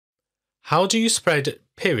How do you spread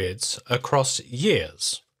periods across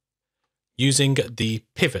years? Using the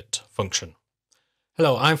pivot function.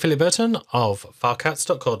 Hello, I'm Philip Burton of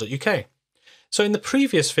filecats.co.uk. So in the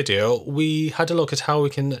previous video, we had a look at how we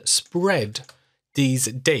can spread these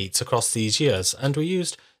dates across these years, and we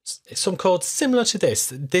used some code similar to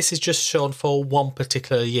this. This is just shown for one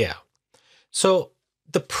particular year. So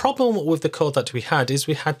the problem with the code that we had is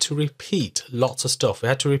we had to repeat lots of stuff. We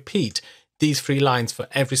had to repeat these 3 lines for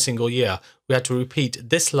every single year. We had to repeat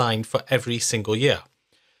this line for every single year.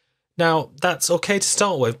 Now, that's okay to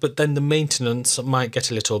start with, but then the maintenance might get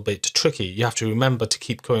a little bit tricky. You have to remember to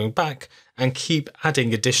keep going back and keep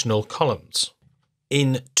adding additional columns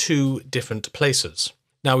in 2 different places.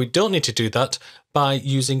 Now, we don't need to do that by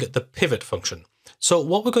using the pivot function. So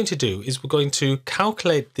what we're going to do is we're going to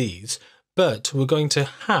calculate these, but we're going to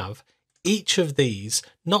have each of these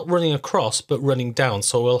not running across, but running down.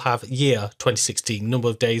 So we'll have year 2016, number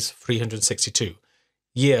of days 362.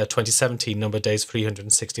 Year 2017, number of days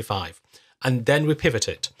 365, and then we pivot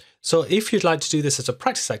it. So if you'd like to do this as a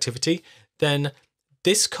practice activity, then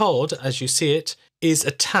this code, as you see it, is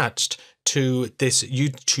attached to this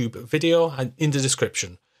YouTube video and in the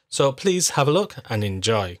description. So please have a look and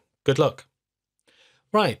enjoy. Good luck.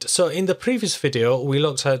 Right, so in the previous video, we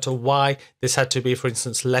looked at why this had to be, for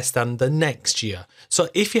instance, less than the next year. So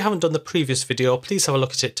if you haven't done the previous video, please have a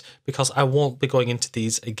look at it because I won't be going into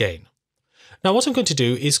these again. Now what I'm going to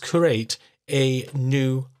do is create a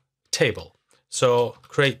new table. So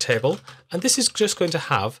create table, and this is just going to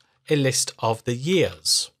have a list of the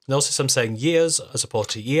years. Notice I'm saying years as opposed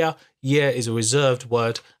to year. Year is a reserved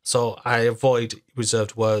word, so I avoid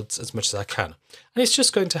reserved words as much as I can. And it's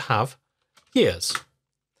just going to have years,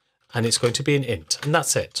 and it's going to be an int, and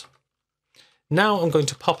that's it. Now I'm going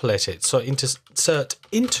to populate it. So insert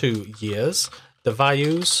into years the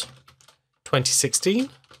values 2016,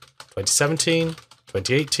 2017,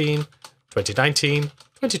 2018, 2019,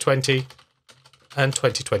 2020, and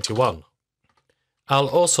 2021. I'll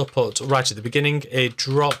also put right at the beginning a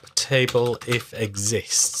drop table if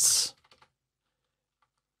exists.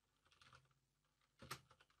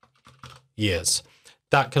 Years.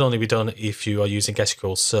 That can only be done if you are using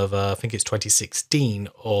SQL Server, I think it's 2016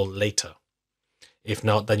 or later. If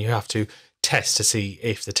not, then you have to test to see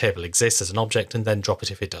if the table exists as an object and then drop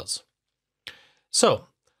it if it does. So,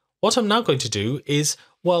 what I'm now going to do is,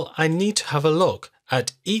 well, I need to have a look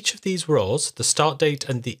at each of these rows, the start date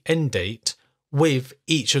and the end date, with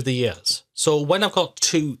each of the years. So when I've got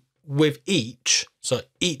 2 with each, so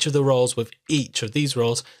each of the rows with each of these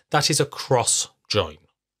rows, that is a cross join.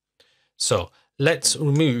 So let's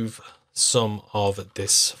remove some of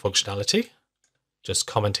this functionality, just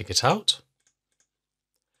commenting it out.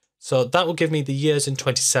 So that will give me the years in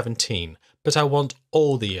 2017, but I want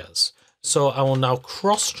all the years. So I will now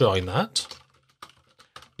cross join that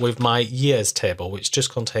with my years table, which just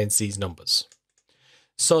contains these numbers.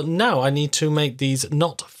 So now I need to make these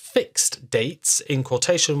not fixed dates in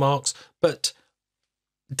quotation marks, but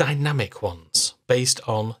dynamic ones based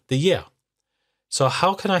on the year. So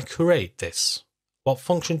how can I create this? What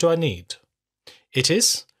function do I need? It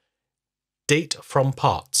is date from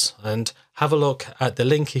parts, and have a look at the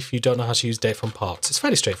link if you don't know how to use date from parts. It's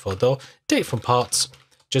fairly straightforward though. Date from parts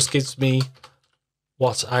just gives me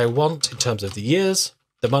what I want in terms of the years,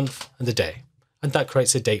 the month, and the day. And that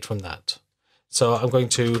creates a date from that. So I'm going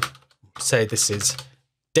to say this is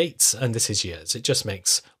dates and this is years. It just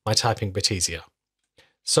makes my typing a bit easier.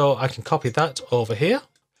 So I can copy that over here.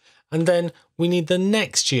 And then we need the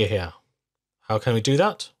next year here. How can we do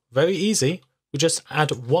that? Very easy. We just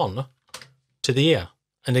add 1 to the year.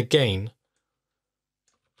 And again,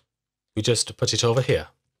 we just put it over here.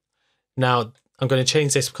 Now, I'm going to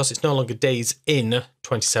change this because it's no longer days in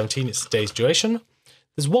 2017, it's days duration.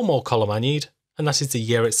 There's one more column I need, and that is the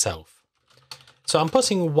year itself. So I'm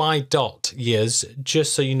putting y dot years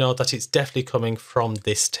just so you know that it's definitely coming from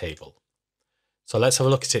this table. So let's have a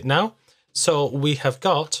look at it now. So we have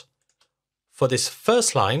got, for this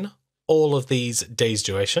first line, all of these days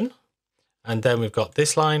duration, and then we've got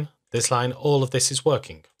this line, all of this is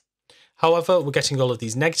working. However, we're getting all of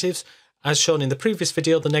these negatives. As shown in the previous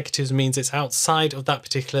video, the negatives means it's outside of that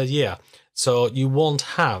particular year. So you won't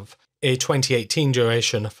have a 2018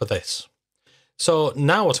 duration for this. So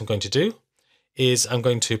now what I'm going to do is I'm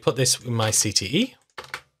going to put this in my CTE,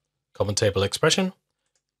 common table expression,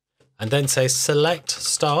 and then say select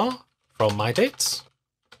star from my dates.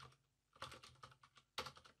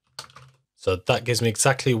 So that gives me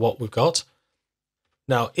exactly what we've got.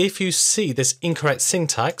 Now, if you see this incorrect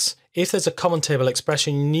syntax, if there's a common table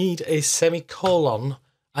expression, you need a semicolon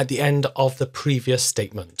at the end of the previous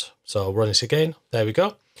statement. So I'll run it again. There we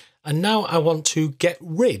go. And now I want to get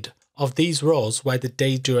rid of these rows where the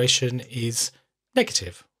day duration is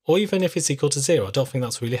negative, or even if it's equal to 0. I don't think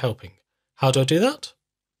that's really helping. How do I do that?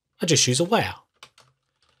 I just use a where.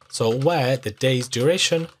 So where the day's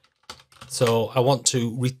duration, so I want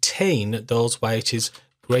to retain those where it is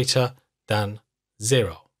greater than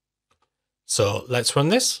 0. So let's run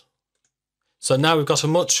this. So now we've got a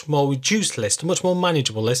much more reduced list, a much more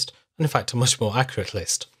manageable list, and in fact a much more accurate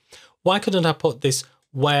list. Why couldn't I put this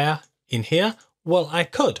where in here? Well, I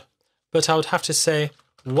could, but I would have to say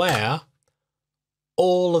where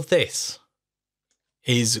all of this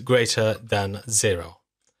is greater than 0.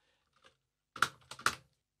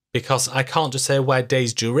 Because I can't just say where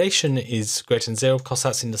day's duration is greater than 0, because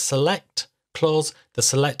that's in the select clause. The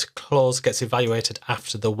select clause gets evaluated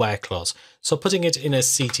after the where clause. So putting it in a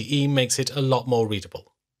CTE makes it a lot more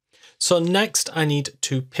readable. So next I need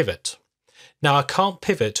to pivot. Now I can't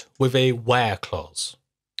pivot with a where clause.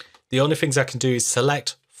 The only things I can do is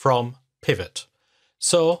select from pivot.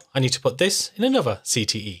 So I need to put this in another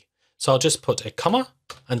CTE. So I'll just put a comma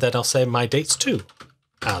and then I'll say my dates too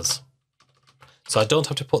as. So I don't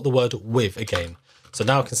have to put the word with again. So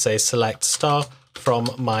now I can say select star from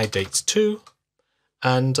my dates to,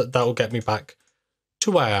 and that will get me back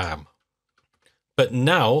to where I am. But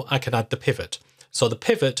now I can add the pivot. So the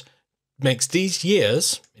pivot makes these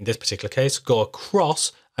years, in this particular case, go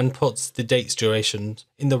across and puts the dates duration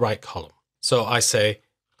in the right column. So I say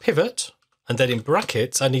pivot, and then in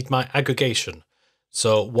brackets, I need my aggregation.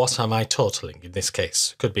 So what am I totaling in this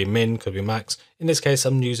case? Could be min, could be max. In this case,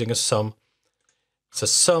 I'm using a sum. It's a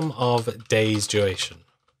sum of days duration.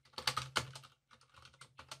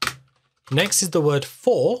 Next is the word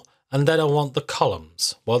for, and then I want the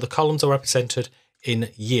columns. Well, the columns are represented in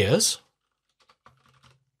years.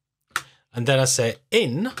 And then I say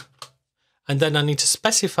in, and then I need to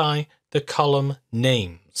specify the column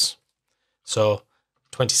names. So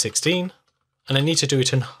 2016, and I need to do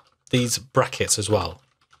it in these brackets as well.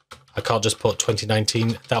 I can't just put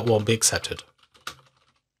 2019, that won't be accepted.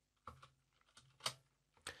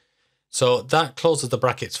 So that closes the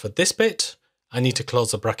brackets for this bit. I need to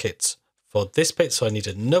close the brackets for this bit, so I need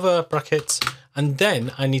another bracket, and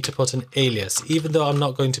then I need to put an alias. Even though I'm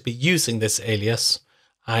not going to be using this alias,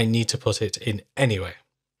 I need to put it in anyway.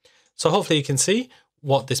 So hopefully you can see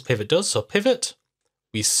what this pivot does. So pivot,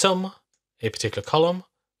 we sum a particular column,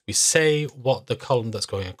 we say what the column that's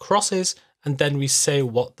going across is, and then we say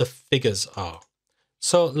what the figures are.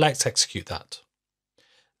 So let's execute that.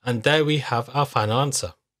 And there we have our final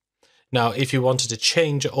answer. Now, if you wanted to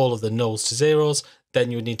change all of the nulls to zeros, then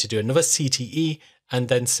you would need to do another CTE and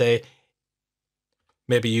then say,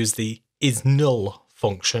 maybe use the isNull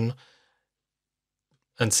function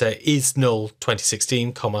and say isNull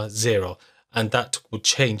 2016, 0, and that would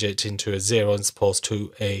change it into a 0 as opposed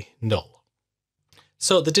to a null.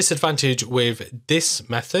 So the disadvantage with this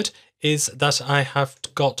method is that I have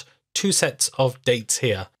got two sets of dates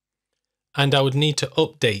here, and I would need to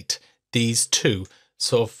update these two.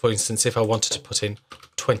 So for instance, if I wanted to put in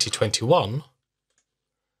 2021,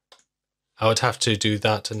 I would have to do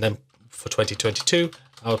that, and then for 2022,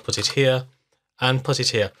 I would put it here and put it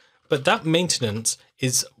here. But that maintenance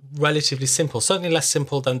is relatively simple, certainly less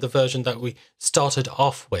simple than the version that we started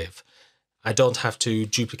off with. I don't have to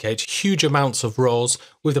duplicate huge amounts of rows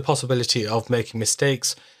with the possibility of making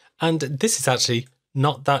mistakes. And this is actually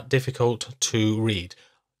not that difficult to read.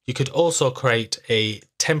 You could also create a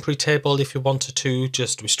temporary table if you wanted to,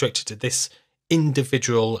 just restrict it to this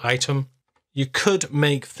individual item. You could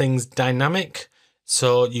make things dynamic,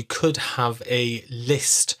 so you could have a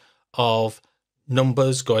list of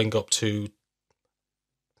numbers going up to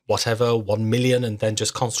whatever, 1 million, and then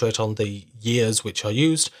just concentrate on the years which are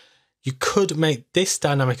used. You could make this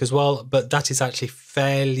dynamic as well, but that is actually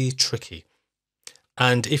fairly tricky.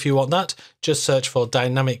 And if you want that, just search for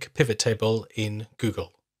dynamic pivot table in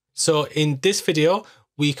Google. So in this video,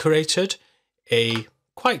 we created a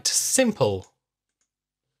quite simple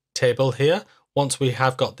table here once we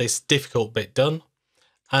have got this difficult bit done,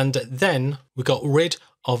 and then we got rid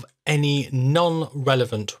of any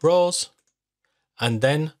non-relevant rows, and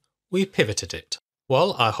then we pivoted it.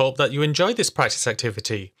 Well, I hope that you enjoyed this practice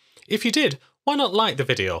activity. If you did, why not like the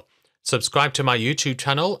video, subscribe to my YouTube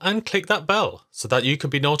channel and click that bell so that you can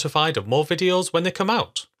be notified of more videos when they come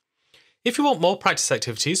out. If you want more practice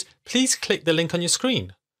activities, please click the link on your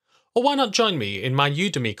screen. Or why not join me in my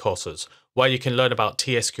Udemy courses, where you can learn about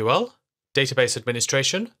t-sql, database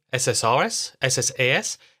administration, SSRS,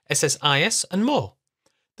 SSAS, SSIS, and more.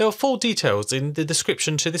 There are full details in the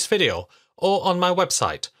description to this video or on my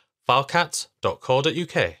website,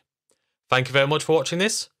 filecats.co.uk. Thank you very much for watching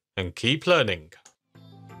this, and keep learning.